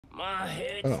My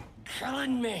head's Oh.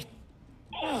 killing me.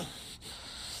 Oh,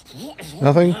 what is all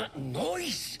Nothing? that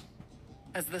noise?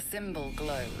 As the symbol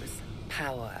glows,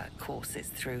 power courses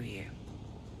through you.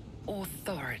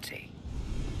 Authority.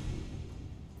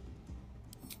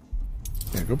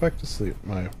 Yeah, go back to sleep,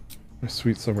 my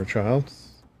sweet summer child.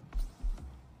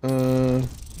 I don't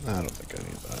think I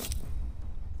need that.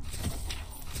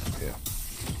 Yeah.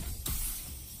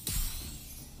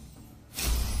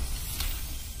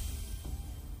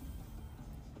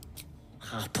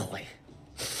 Happily.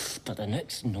 But the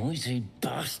next noisy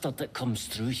bastard that comes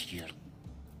through here.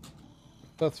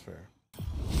 That's fair.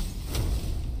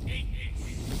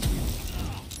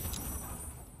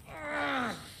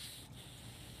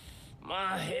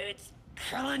 My head's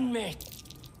killing me.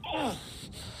 Oh.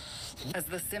 As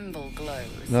the symbol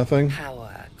glows, Nothing?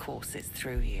 power courses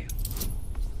through you.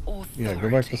 Authority. Yeah, go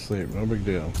back to sleep. No big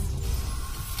deal.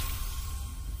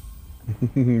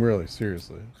 Really,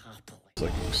 seriously. It's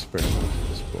like an experiment at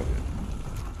this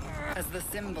point. As the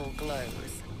symbol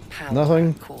glows, power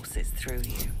Nothing? courses through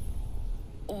you.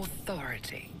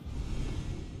 Authority.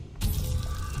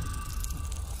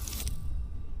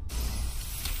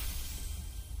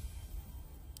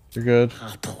 You're good.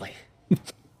 Happily.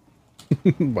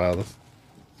 Wow, this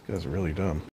guy's really dumb.